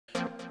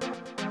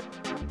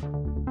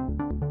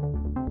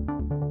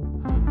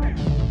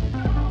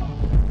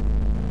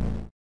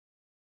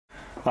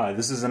Hi,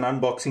 this is an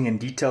unboxing and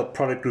detailed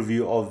product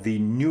review of the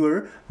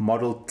Neewer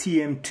model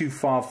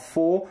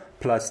TM254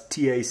 plus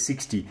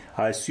TA60.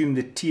 I assume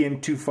the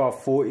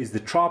TM254 is the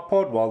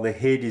tripod while the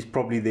head is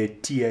probably their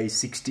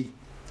TA60.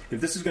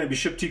 If this is going to be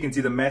shipped to you, can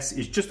see the mass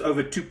is just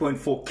over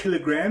 2.4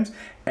 kilograms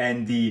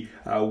and the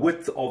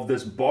width of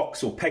this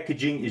box or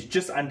packaging is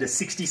just under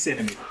 60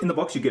 centimeters. In the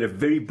box you get a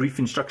very brief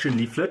instruction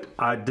leaflet.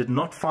 I did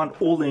not find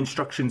all the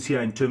instructions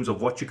here in terms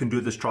of what you can do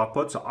with this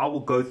tripod, so I will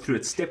go through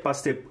it step by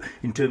step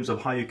in terms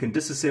of how you can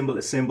disassemble,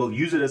 assemble,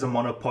 use it as a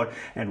monopod,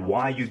 and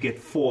why you get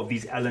 4 of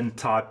these Allen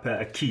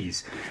type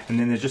keys. And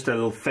then there's just a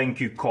little thank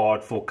you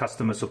card for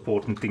customer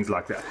support and things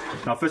like that.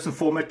 Now first and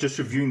foremost, just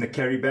reviewing the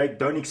carry bag.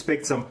 Don't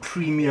expect some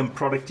premium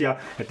product here.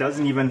 It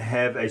doesn't even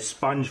have a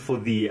sponge for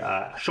the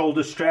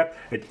shoulder strap.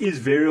 It is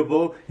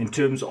variable in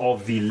terms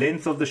of the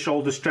length of the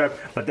shoulder strap,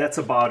 but that's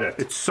about it.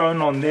 It's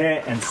sewn on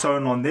there and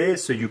sewn on there,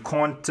 so you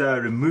can't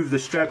remove the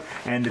strap,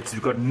 and it's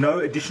got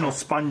no additional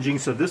sponging,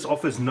 so this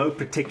offers no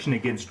protection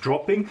against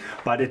dropping,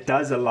 but it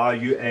does allow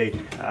you a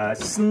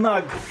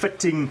snug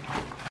fitting.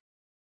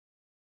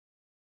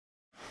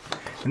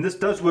 And this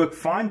does work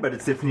fine, but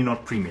it's definitely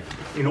not premium.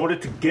 In order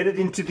to get it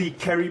into the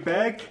carry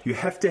bag, you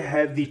have to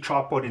have the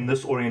tripod in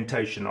this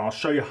orientation. I'll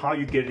show you how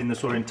you get it in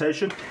this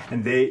orientation,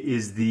 and there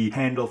is the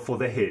handle for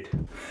the head.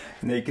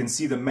 And there you can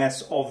see the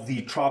mass of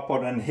the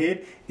tripod and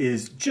head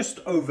is just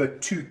over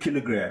 2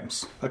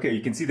 kilograms. Okay,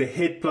 you can see the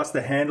head plus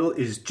the handle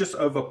is just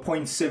over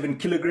 0.7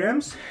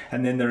 kilograms,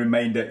 and then the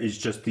remainder is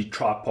just the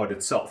tripod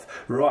itself.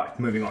 Right,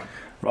 moving on.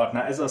 Right,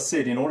 now as I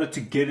said, in order to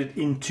get it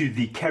into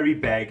the carry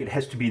bag, it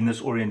has to be in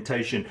this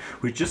orientation,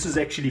 which just is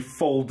actually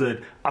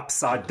folded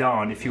upside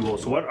down, if you will.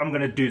 So what I'm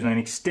going to do is I'm going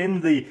to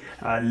extend the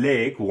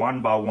leg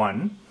one by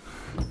one,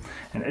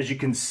 and as you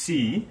can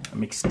see,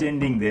 I'm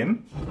extending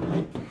them.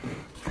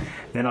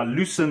 Then I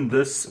loosen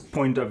this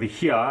point over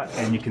here,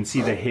 and you can see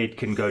the head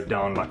can go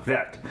down like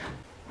that.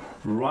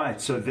 Right,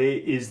 so there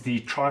is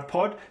the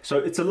tripod. So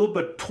it's a little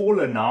bit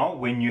taller now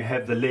when you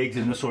have the legs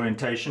in this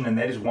orientation, and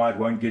that is why it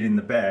won't get in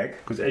the bag,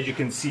 because as you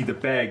can see the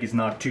bag is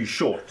now too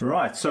short.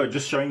 Right, so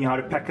just showing you how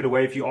to pack it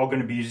away if you are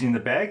going to be using the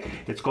bag.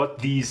 It's got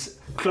these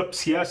clips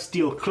here,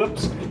 steel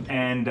clips,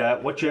 and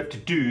what you have to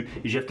do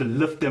is you have to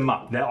lift them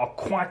up. They are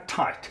quite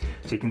tight,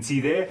 so you can see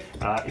there,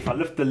 if I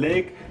lift the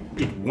leg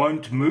it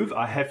won't move.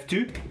 I have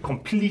to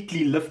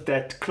completely lift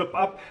that clip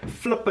up,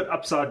 flip it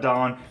upside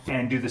down,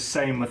 and do the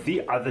same with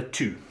the other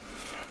two.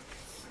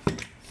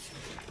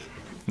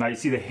 Now you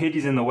see the head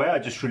is in the way. I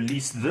just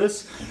release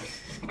this,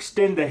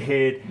 extend the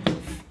head,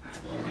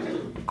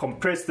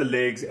 compress the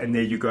legs, and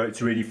there you go,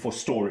 it's ready for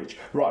storage.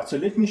 Right, so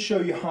let me show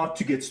you how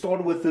to get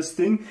started with this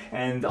thing,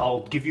 and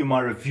I'll give you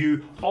my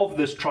review of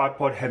this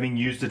tripod, having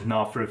used it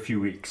now for a few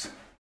weeks.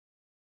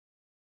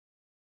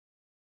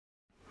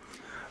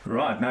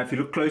 Right, now if you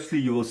look closely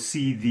you will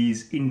see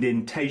these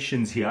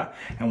indentations here,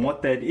 and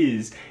what that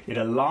is, it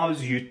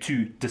allows you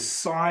to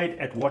decide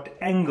at what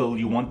angle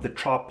you want the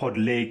tripod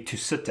leg to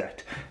sit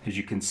at. As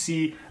you can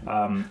see,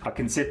 I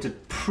can set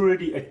it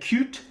pretty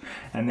acute,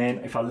 and then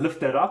if I lift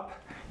that up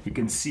you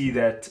can see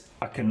that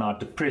I can now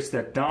depress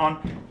that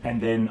down,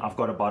 and then I've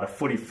got about a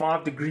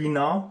 45 degree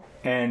now,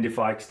 and if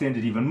I extend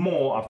it even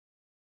more,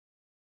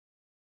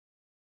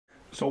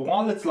 so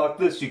while it's like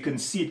this, you can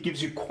see it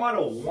gives you quite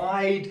a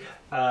wide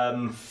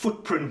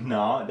footprint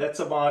now. That's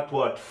about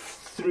what,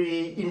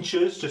 3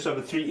 inches, just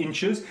over 3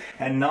 inches,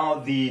 and now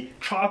the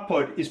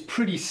tripod is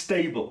pretty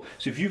stable.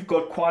 So if you've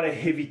got quite a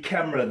heavy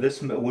camera,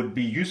 this would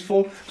be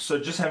useful. So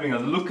just having a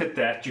look at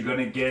that, you're going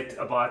to get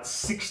about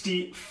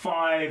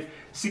 64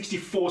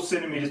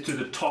 centimeters to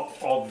the top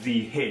of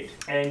the head,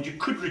 and you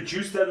could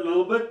reduce that a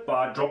little bit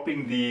by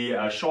dropping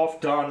the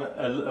shaft down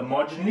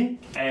marginally,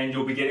 and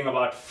you'll be getting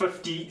about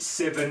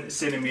 57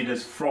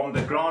 centimeters from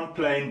the ground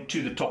plane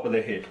to the top of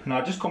the head.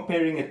 Now just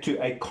comparing it to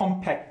a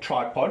compact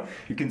tripod,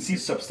 you can see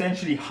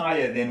substantially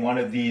higher than one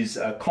of these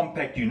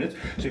compact units.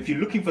 So if you're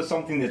looking for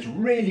something that's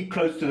really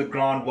close to the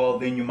ground, well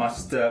then you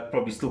must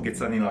probably still get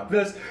something like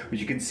this, but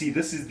you can see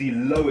this is the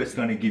lowest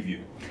going to give you.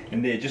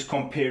 And there, just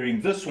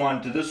comparing this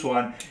one to this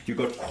one, you've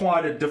got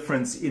quite a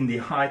difference in the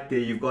height there.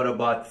 You've got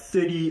about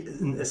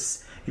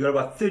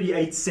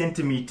 38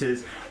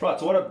 centimeters. Right,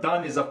 so what I've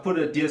done is I've put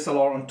a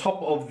DSLR on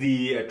top of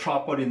the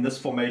tripod in this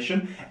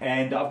formation,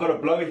 and I've got a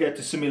blower here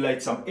to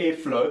simulate some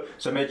airflow.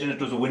 So imagine it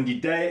was a windy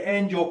day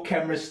and your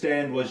camera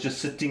stand was just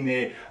sitting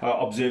there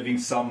observing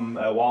some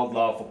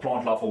wildlife or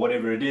plant life or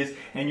whatever it is,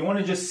 and you want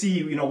to just see,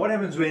 you know, what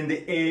happens when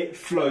the air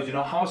flows, you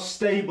know, how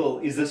stable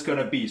is this going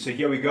to be. So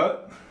here we go.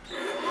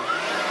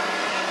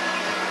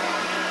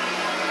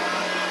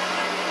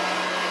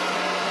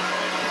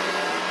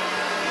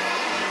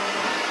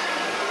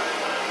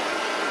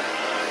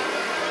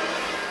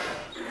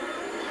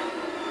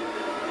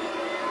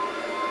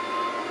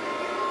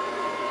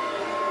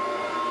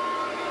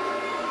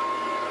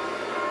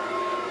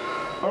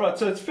 Alright,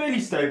 so it's fairly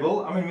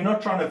stable. I mean, we're not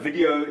trying to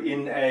video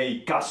in a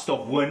gust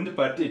of wind,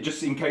 but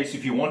just in case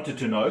if you wanted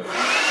to know. It's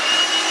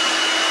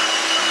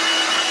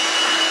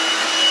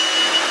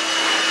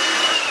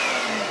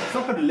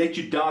not going to let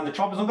you down. The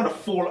tripod's not going to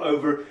fall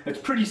over. It's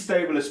pretty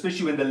stable,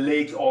 especially when the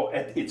legs are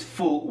at its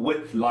full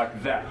width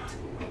like that.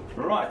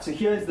 Right, so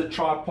here's the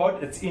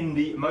tripod. It's in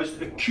the most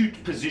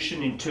acute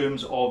position in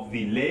terms of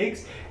the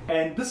legs,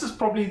 and this is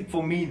probably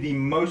for me the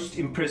most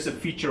impressive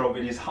feature of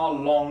it, is how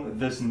long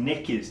this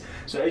neck is.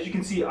 So as you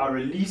can see, I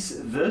release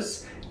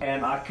this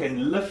and I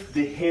can lift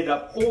the head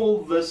up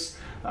all this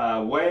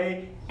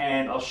way,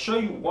 and I'll show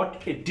you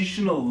what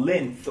additional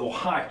length or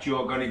height you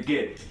are going to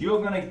get. You're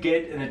going to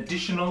get an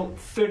additional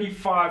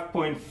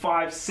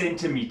 35.5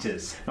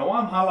 centimeters. Now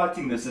why I'm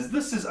highlighting this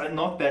is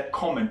not that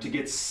common to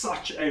get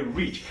such a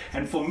reach,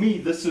 and for me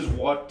this is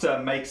what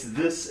makes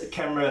this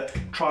camera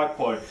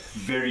tripod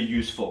very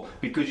useful,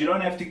 because you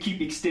don't have to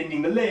keep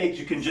extending the legs,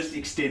 you can just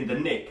extend the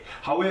neck.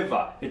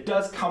 However, it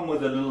does come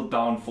with a little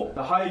downfall.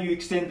 The higher you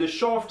extend the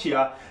shaft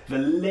here, the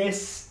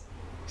less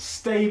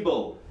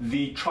stable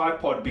the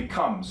tripod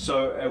becomes.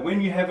 So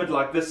when you have it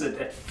like this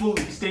at full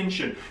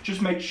extension,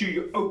 just make sure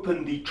you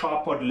open the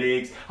tripod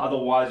legs,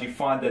 otherwise you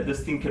find that this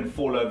thing can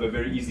fall over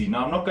very easily.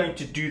 Now I'm not going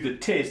to do the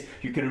test.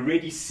 You can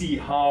already see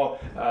how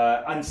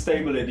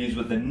unstable it is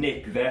with the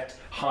neck that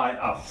high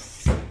up.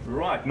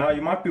 Right, now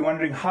you might be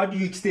wondering, how do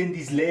you extend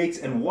these legs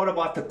and what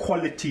about the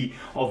quality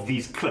of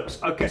these clips?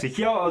 Okay, so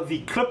here are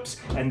the clips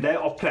and they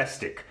are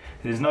plastic.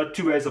 There's no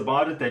two ways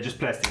about it, they're just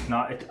plastic.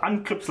 Now it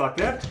unclips like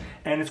that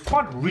and it's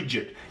quite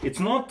rigid. It's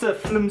not a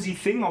flimsy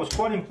thing. I was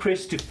quite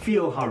impressed to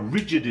feel how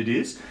rigid it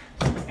is.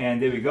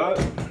 And there we go.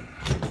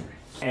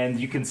 And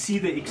you can see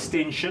the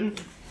extension.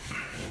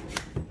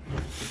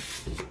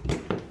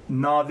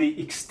 Now the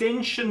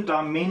extension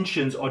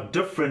dimensions are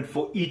different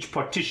for each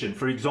partition.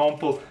 For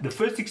example, the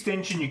first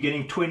extension you're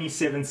getting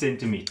 27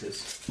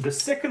 centimeters. The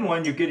second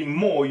one you're getting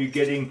more, you're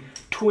getting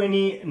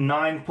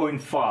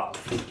 29.5.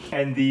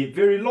 And the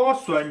very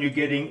last one you're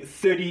getting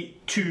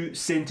 32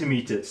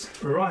 centimeters.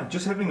 Right,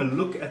 just having a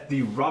look at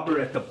the rubber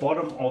at the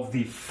bottom of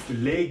the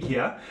leg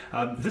here.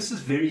 This is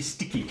very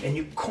sticky and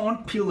you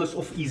can't peel this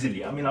off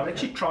easily. I mean, I've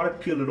actually tried to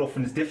peel it off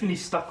and it's definitely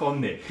stuck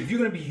on there. If you're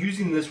going to be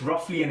using this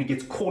roughly and it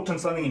gets caught on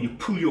something and you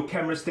pull your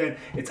camera stand,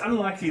 it's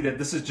unlikely that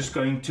this is just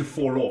going to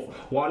fall off.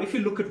 While if you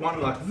look at one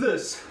like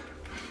this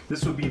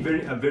would be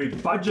a very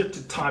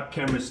budget type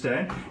camera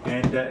stand,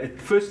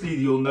 and firstly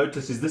you'll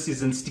notice is this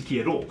isn't sticky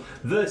at all.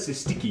 This is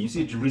sticky. You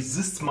see, it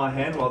resists my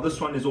hand, while this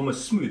one is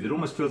almost smooth. It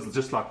almost feels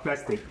just like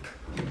plastic.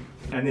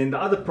 And then the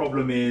other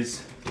problem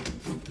is,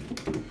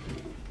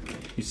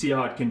 you see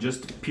how it can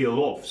just peel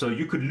off. So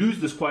you could lose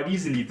this quite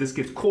easily if this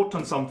gets caught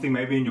on something,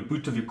 maybe in your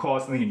boot of your car or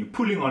something, and you're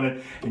pulling on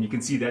it, and you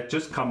can see that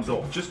just comes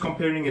off. Just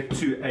comparing it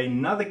to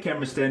another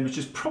camera stand, which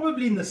is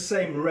probably in the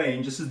same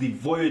range. This is the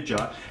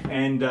Voyager,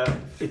 and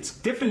it's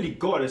definitely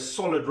got a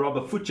solid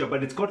rubber foot here,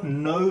 but it's got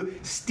no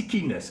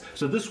stickiness.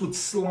 So this would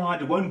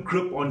slide, it won't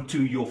grip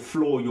onto your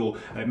floor.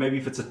 Maybe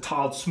if it's a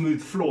tiled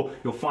smooth floor,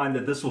 you'll find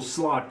that this will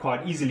slide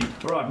quite easily.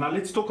 All right, now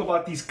let's talk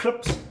about these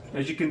clips.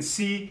 As you can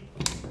see,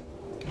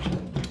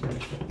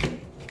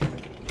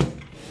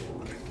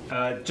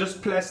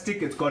 just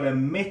plastic. It's got a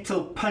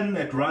metal pin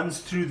that runs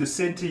through the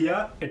center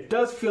here. It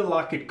does feel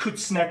like it could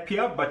snap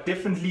here, but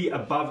definitely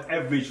above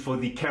average for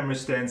the camera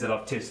stands that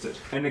I've tested.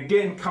 And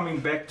again, coming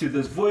back to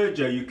this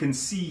Voyager, you can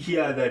see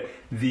here that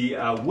the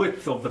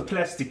width of the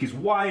plastic is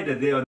wider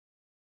there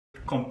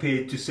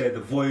compared to, say, the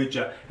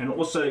Voyager, and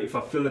also if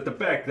I feel at the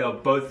back, they're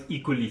both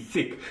equally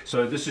thick.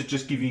 So this is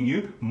just giving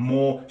you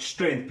more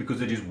strength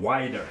because it is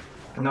wider.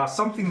 Now,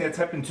 something that's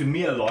happened to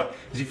me a lot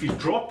is if you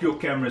drop your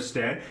camera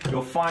stand,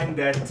 you'll find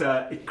that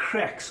it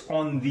cracks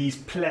on these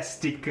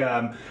plastic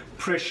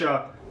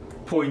pressure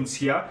points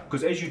here,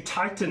 because as you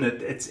tighten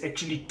it, it's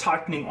actually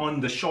tightening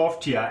on the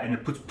shaft here and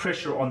it puts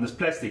pressure on this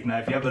plastic. Now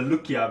if you have a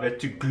look here, I've had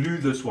to glue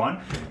this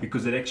one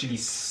because it actually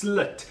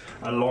slit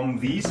along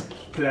these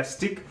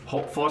plastic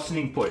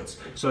fastening points.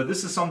 So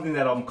this is something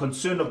that I'm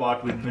concerned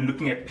about when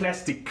looking at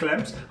plastic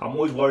clamps. I'm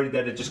always worried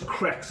that it just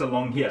cracks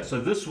along here. So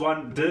this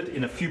one did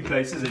in a few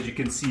places, as you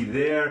can see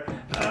there.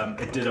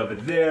 It did over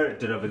there, it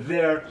did over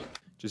there.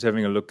 Just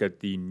having a look at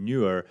the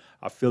Neewer,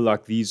 I feel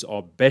like these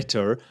are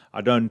better.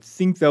 I don't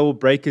think they will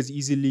break as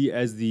easily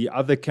as the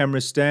other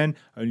camera stand.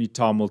 Only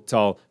time will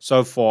tell.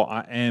 So far,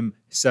 I am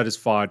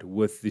satisfied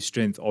with the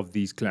strength of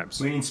these clamps.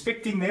 When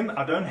inspecting them,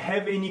 I don't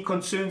have any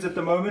concerns at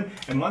the moment.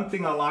 And one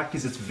thing I like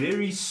is it's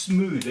very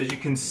smooth. As you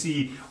can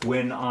see,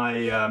 when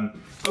I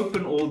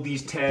open all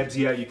these tabs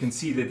here, you can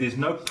see that there's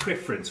no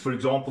preference. For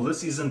example,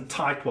 this isn't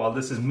tight, while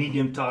this is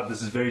medium tight,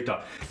 this is very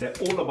tight. They're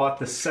all about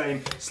the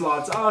same.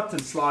 Slides out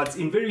and slides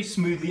in very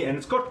smoothly, and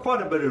it's got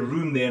quite a bit of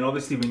room there. And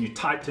obviously when you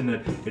tighten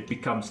it, it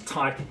becomes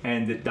tight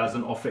and it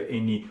doesn't offer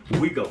any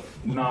wiggle.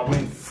 Now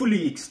when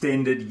fully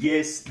extended,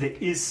 yes, there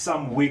is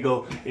some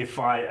wiggle if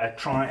I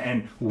try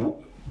and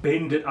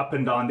bend it up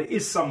and down. There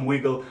is some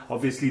wiggle.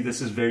 Obviously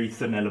this is very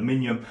thin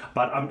aluminium,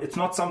 but it's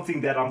not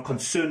something that I'm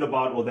concerned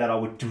about or that I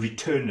would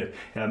return it.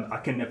 I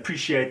can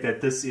appreciate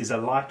that this is a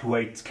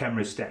lightweight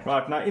camera stand.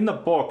 Right, now in the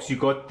box you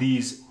got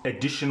these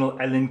additional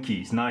Allen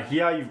keys. Now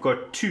here you've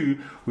got two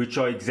which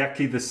are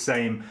exactly the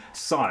same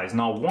size.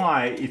 Now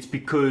why? It's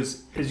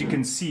because, as you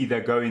can see, they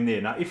go in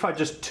there. Now if I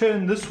just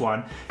turn this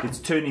one, it's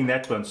turning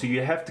that one, so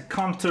you have to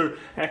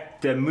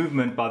counteract the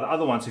movement by the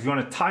other one. So if you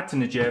want to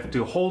tighten it, you have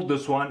to hold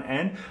this one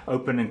and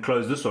open and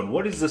close this one.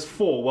 What is this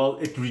for? Well,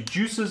 it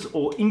reduces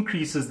or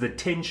increases the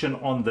tension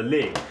on the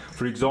leg.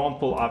 For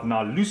example, I've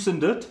now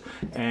loosened it,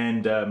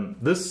 and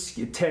this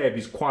tab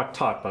is quite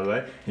tight, by the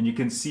way, and you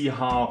can see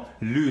how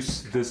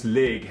loose this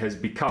leg has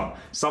become.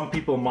 Some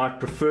people might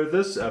prefer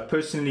this.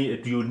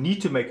 Personally, you'll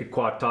need to make it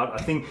quite tight.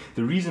 I think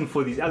the reason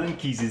for these Allen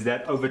keys is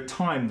that over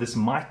time this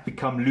might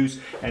become loose,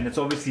 and it's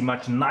obviously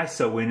much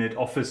nicer when it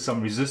offers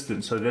some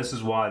resistance. So this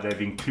is why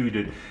they've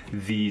included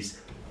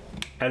these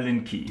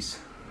Allen keys.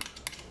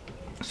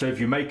 So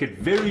if you make it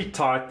very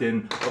tight,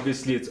 then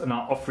obviously it's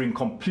now offering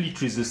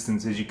complete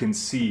resistance. As you can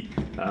see,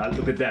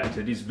 look at that,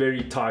 it is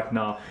very tight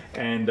now,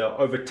 and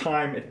over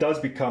time it does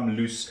become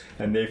loose,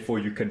 and therefore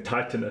you can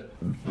tighten it.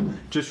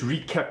 Just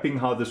recapping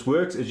how this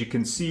works, as you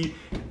can see,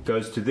 it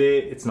goes to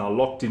there, it's now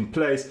locked in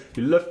place.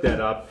 You lift that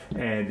up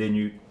and then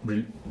you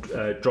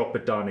drop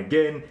it down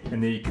again,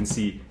 and then you can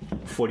see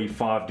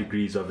 45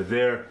 degrees over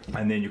there,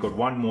 and then you've got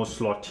one more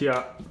slot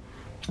here.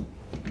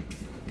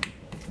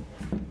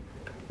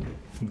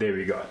 There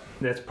we go.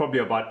 That's probably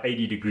about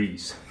 80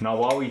 degrees. Now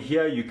while we're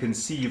here, you can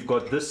see you've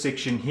got this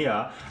section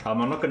here. I'm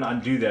not going to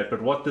undo that,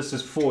 but what this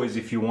is for is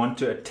if you want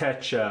to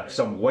attach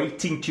some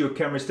weighting to your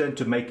camera stand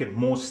to make it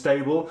more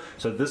stable.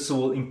 So this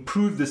will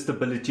improve the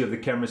stability of the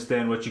camera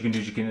stand. What you can do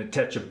is you can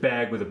attach a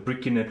bag with a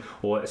brick in it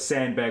or a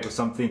sandbag or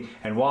something,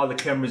 and while the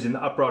camera is in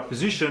the upright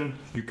position,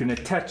 you can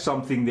attach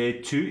something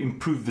there to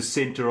improve the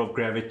center of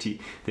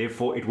gravity.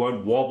 Therefore it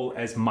won't wobble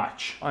as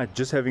much. All right,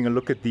 just having a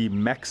look at the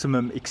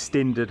maximum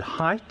extended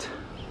height.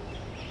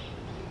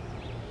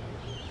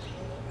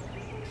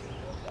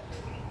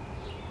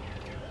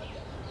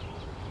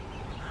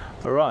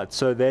 Alright,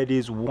 so that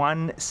is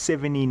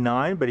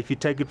 179, but if you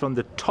take it from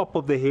the top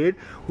of the head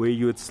where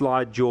you would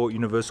slide your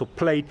universal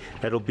plate,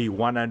 that'll be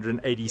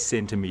 180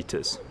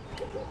 centimeters.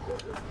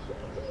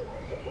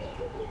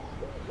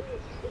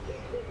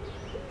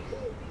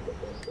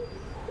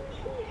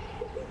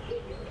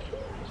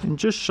 And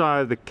just shy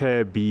of the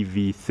KRB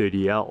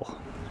V30L.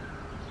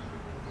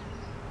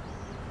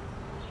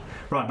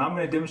 Right, now I'm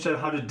going to demonstrate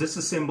how to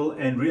disassemble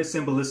and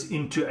reassemble this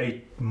into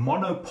a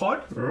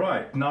monopod.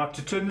 Right, now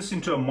to turn this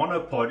into a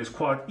monopod is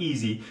quite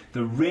easy.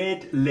 The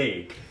red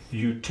leg,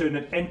 you turn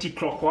it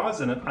anti-clockwise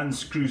and it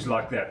unscrews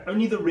like that.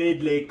 Only the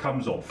red leg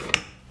comes off.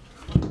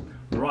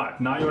 Right,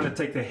 now you want to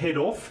take the head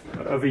off.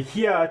 Over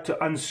here,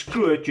 to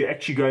unscrew it, you're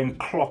actually going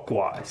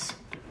clockwise.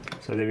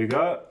 So there we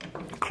go,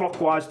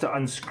 clockwise to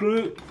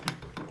unscrew.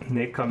 And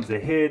there comes the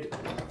head.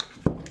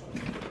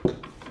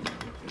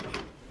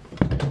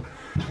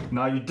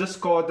 Now you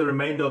discard the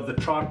remainder of the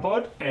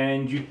tripod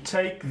and you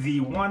take the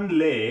one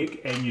leg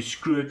and you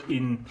screw it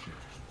in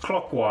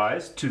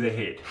clockwise to the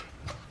head.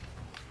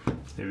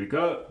 There we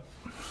go.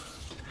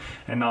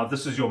 And now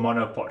this is your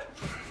monopod.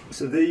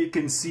 So there you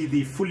can see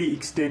the fully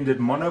extended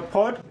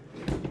monopod,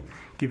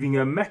 giving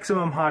you a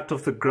maximum height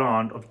off the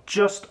ground of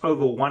just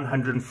over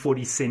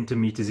 140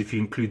 centimeters if you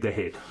include the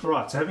head.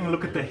 Right, so having a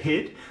look at the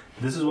head,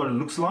 this is what it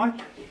looks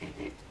like.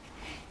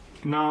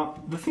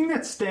 Now, the thing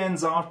that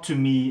stands out to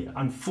me,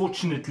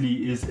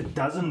 unfortunately, is it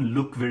doesn't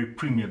look very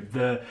premium.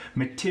 The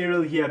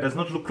material here does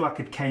not look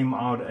like it came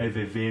out of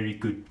a very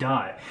good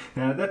die.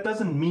 Now, that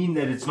doesn't mean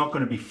that it's not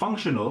going to be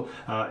functional.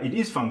 It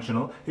is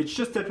functional. It's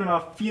just that when I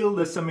feel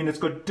this, I mean, it's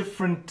got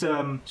different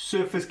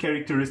surface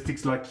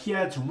characteristics. Like here,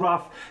 it's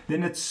rough,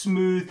 then it's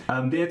smooth.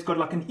 There, it's got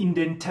like an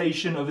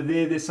indentation. Over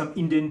there, there's some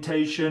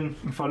indentation.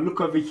 If I look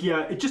over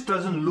here, it just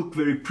doesn't look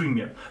very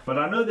premium. But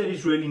I know that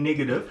is really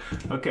negative.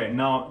 Okay,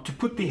 now, to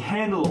put the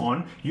handle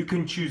on, you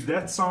can choose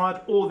that side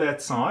or that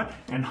side,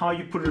 and how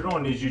you put it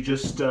on is you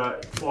just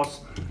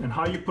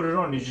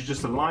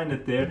align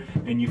it there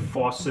and you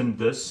fasten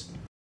this,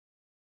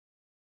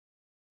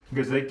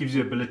 because that gives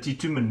you the ability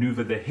to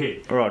maneuver the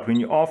head. Alright, when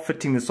you are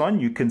fitting this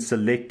on, you can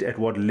select at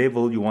what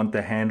level you want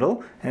the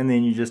handle, and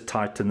then you just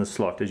tighten the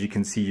slot. As you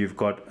can see, you've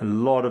got a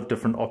lot of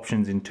different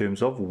options in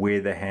terms of where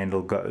the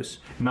handle goes.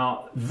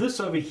 Now, this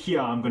over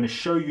here, I'm going to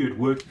show you it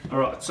works.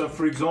 Alright, so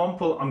for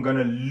example, I'm going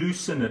to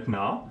loosen it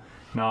now.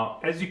 Now,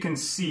 as you can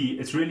see,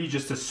 it's really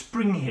just a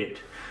spring head.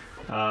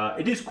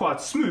 It is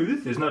quite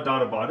smooth, there's no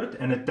doubt about it,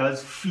 and it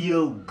does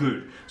feel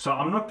good. So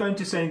I'm not going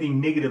to say anything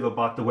negative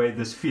about the way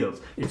this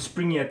feels. It's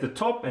springy at the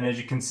top, and as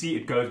you can see,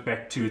 it goes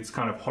back to its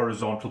kind of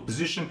horizontal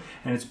position,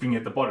 and it's springy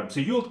at the bottom.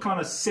 So you'll kind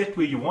of set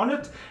where you want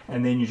it,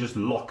 and then you just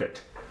lock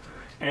it.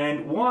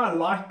 And why I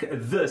like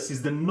this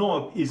is the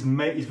knob is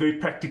very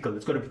practical.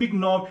 It's got a big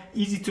knob,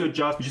 easy to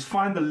adjust. You just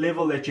find the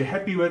level that you're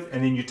happy with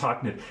and then you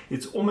tighten it.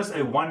 It's almost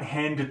a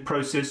one-handed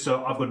process,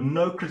 so I've got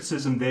no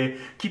criticism there,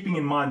 keeping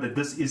in mind that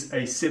this is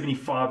a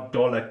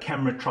 $75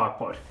 camera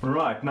tripod.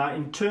 Right, now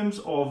in terms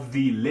of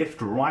the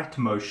left-right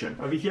motion,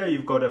 over here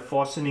you've got a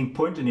fastening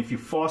point, and if you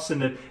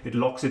fasten it, it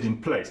locks it in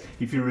place.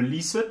 If you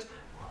release it,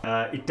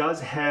 it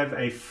does have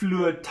a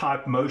fluid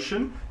type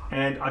motion,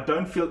 and I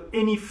don't feel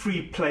any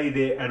free play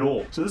there at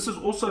all. So this is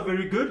also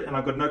very good, and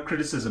I've got no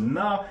criticism.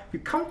 Now, you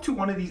come to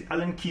one of these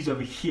Allen keys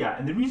over here,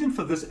 and the reason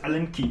for this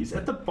Allen key is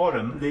at the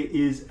bottom, there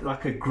is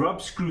like a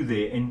grub screw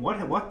there, and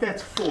what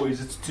that's for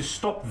is it's to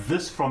stop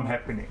this from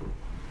happening.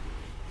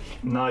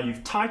 Now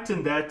you've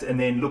tightened that, and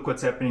then look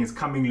what's happening, it's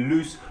coming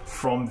loose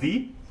from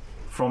the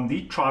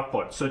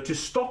tripod. So to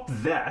stop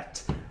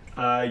that,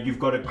 you've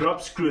got a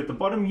grub screw at the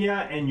bottom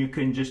here, and you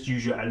can just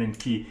use your Allen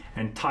key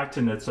and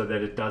tighten it so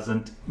that it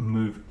doesn't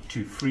move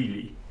too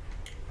freely.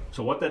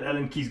 So what that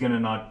Allen key is going to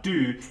now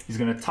do is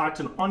going to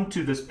tighten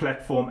onto this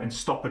platform and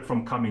stop it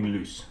from coming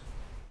loose.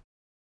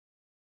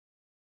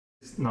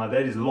 Now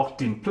that is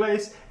locked in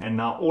place, and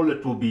now all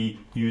it will be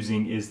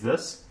using is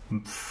this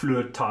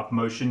fluid type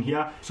motion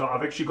here. So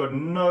I've actually got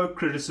no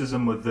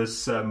criticism with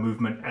this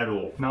movement at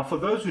all. Now for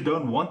those who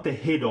don't want the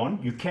head on,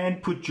 you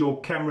can put your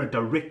camera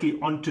directly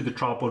onto the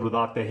tripod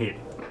without the head.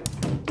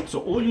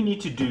 So all you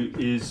need to do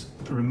is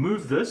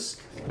remove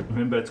this,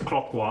 remember it's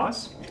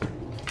clockwise,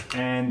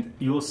 and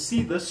you'll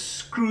see this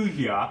screw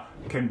here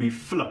can be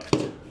flipped.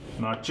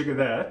 Now check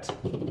that.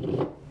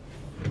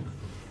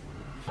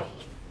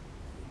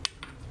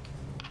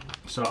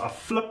 So I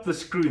flip the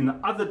screw in the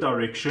other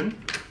direction,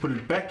 put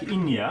it back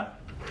in here.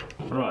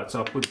 Right,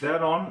 so I put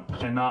that on,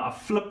 and now I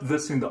flip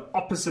this in the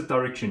opposite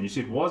direction. You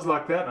see it was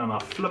like that, and I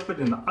flip it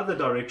in the other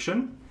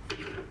direction.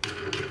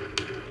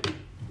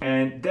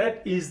 And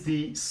that is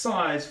the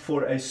size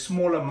for a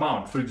smaller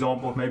mount. For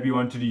example, maybe you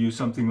wanted to use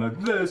something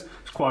like this.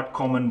 It's quite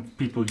common,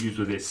 people use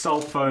with their cell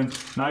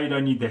phones. Now you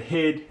don't need the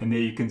head, and there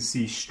you can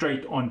see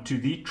straight onto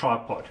the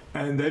tripod.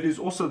 And that is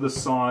also the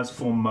size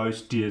for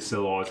most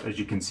DSLRs. As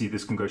you can see,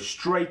 this can go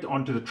straight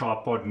onto the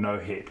tripod, no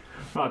head.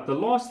 Right, the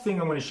last thing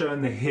I'm going to show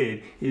in the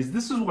head is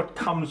this is what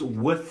comes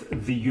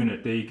with the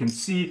unit. There you can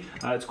see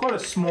it's quite a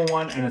small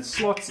one, and it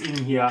slots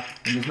in here,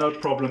 and there's no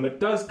problem. It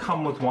does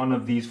come with one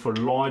of these for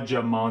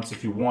larger mounts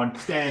if you want.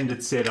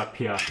 Standard setup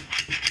here,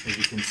 as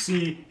you can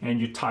see, and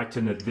you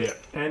tighten it there.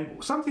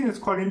 And something that's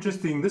quite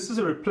interesting, this is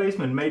a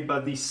replacement made by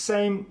the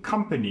same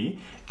company,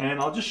 and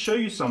I'll just show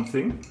you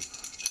something.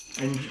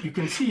 And you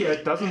can see here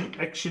it doesn't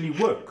actually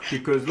work,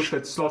 because look,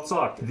 it slots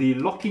out. The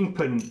locking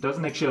pin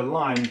doesn't actually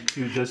align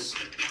to this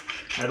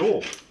at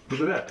all. Look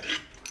at that.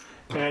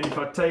 And if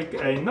I take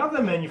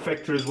another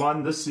manufacturer's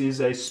one, this is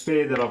a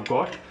spare that I've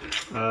got.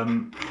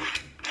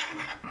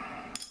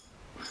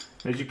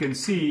 As you can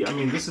see, I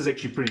mean, this is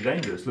actually pretty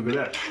dangerous. Look at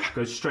that, it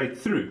goes straight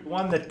through.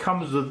 One that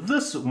comes with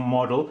this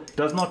model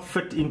does not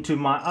fit into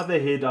my other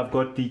head. I've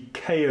got the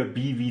KO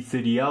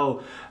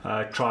BV30L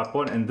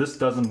tripod, and this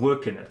doesn't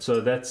work in it. So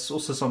that's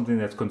also something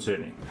that's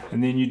concerning.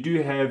 And then you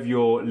do have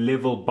your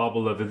level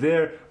bubble over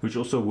there, which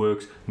also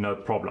works, no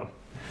problem.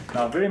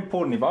 Now, very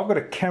important, if I've got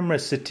a camera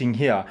sitting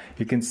here,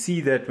 you can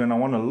see that when I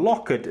want to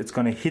lock it, it's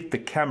going to hit the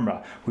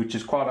camera, which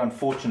is quite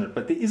unfortunate.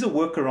 But there is a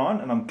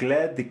workaround, and I'm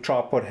glad the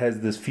tripod has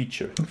this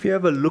feature. If you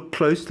have a look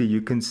closely,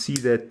 you can see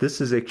that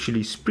this is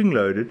actually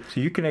spring-loaded,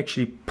 so you can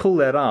actually pull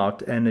that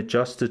out and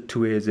adjust it to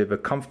wherever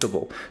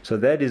comfortable. So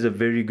that is a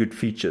very good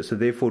feature. So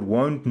therefore, it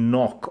won't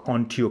knock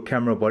onto your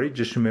camera body.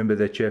 Just remember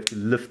that you have to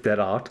lift that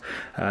out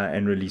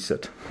and release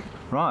it.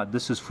 Right,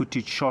 this is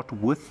footage shot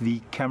with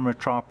the camera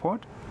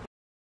tripod.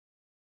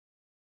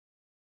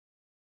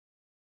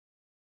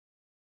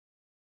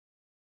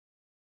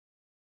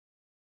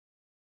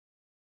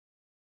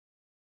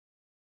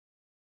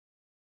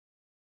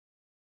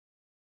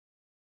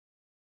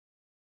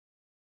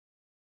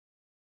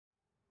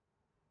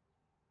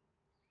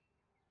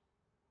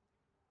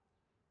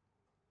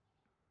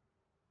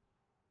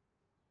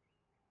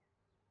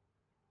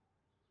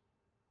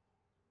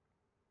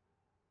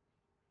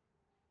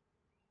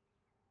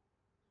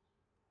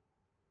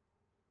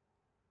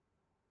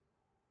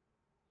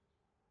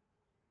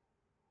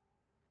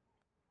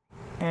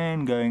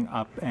 And going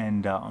up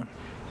and down.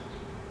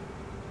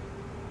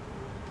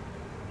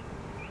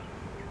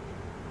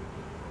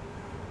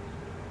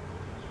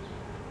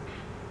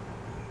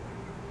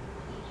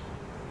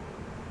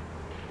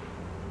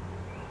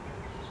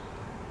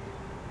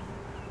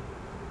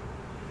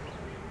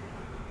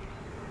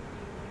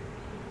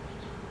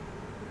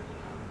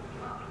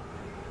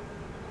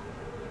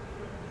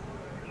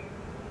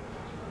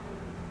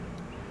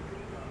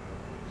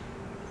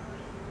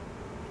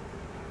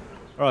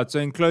 All right, so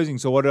in closing,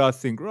 so what do I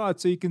think? Right,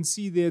 so you can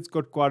see there it's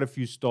got quite a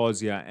few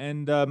stars here,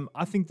 and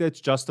I think that's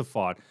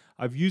justified.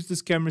 I've used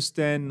this camera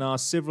stand now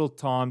several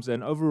times,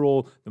 and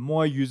overall, the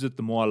more I use it,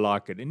 the more I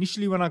like it.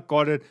 Initially, when I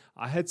got it,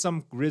 I had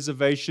some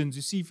reservations.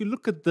 You see, if you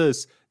look at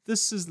this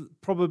is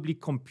probably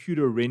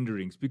computer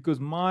renderings, because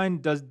mine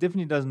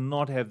definitely does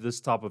not have this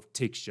type of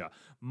texture.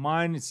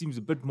 Mine, it seems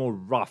a bit more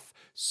rough.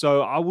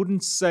 So I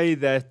wouldn't say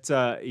that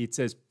it's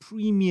as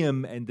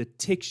premium and the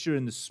texture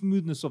and the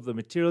smoothness of the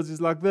materials is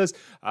like this.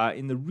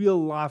 In the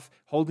real life,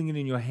 holding it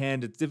in your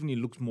hand, it definitely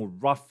looks more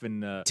rough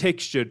and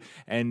textured,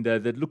 and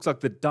that looks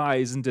like the dye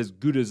isn't as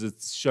good as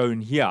it's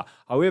shown here.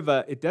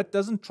 However, that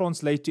doesn't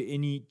translate to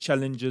any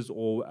challenges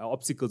or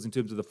obstacles in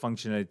terms of the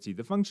functionality.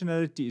 The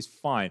functionality is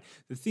fine.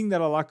 The thing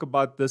that I like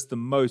about this the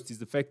most is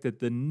the fact that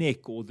the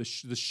neck or the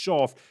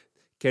shaft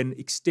can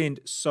extend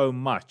so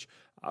much.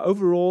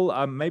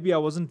 Overall, maybe I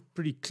wasn't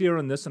pretty clear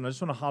on this, and I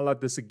just want to highlight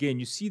this again.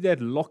 You see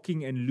that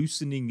locking and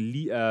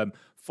loosening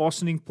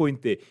fastening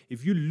point there.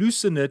 If you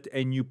loosen it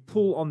and you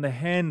pull on the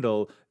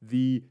handle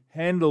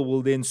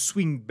will then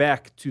swing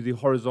back to the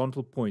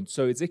horizontal point.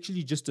 So it's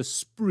actually just a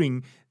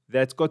spring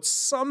that's got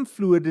some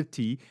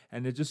fluidity,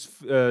 and it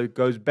just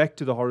goes back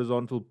to the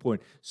horizontal point.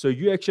 So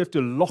you actually have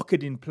to lock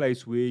it in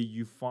place where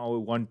you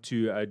want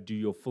to do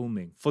your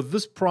filming. For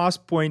this price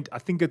point, I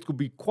think it could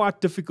be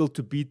quite difficult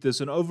to beat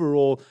this. And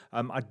overall,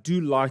 I do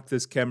like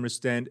this camera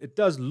stand. It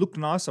does look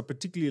nice. I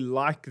particularly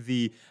like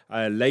the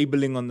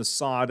labeling on the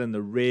side and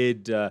the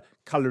red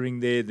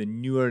coloring there, the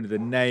Neewer, the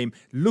name.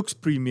 Looks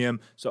premium.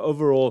 So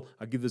overall,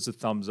 I give this a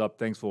thumbs up.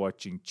 Thanks for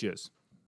watching. Cheers.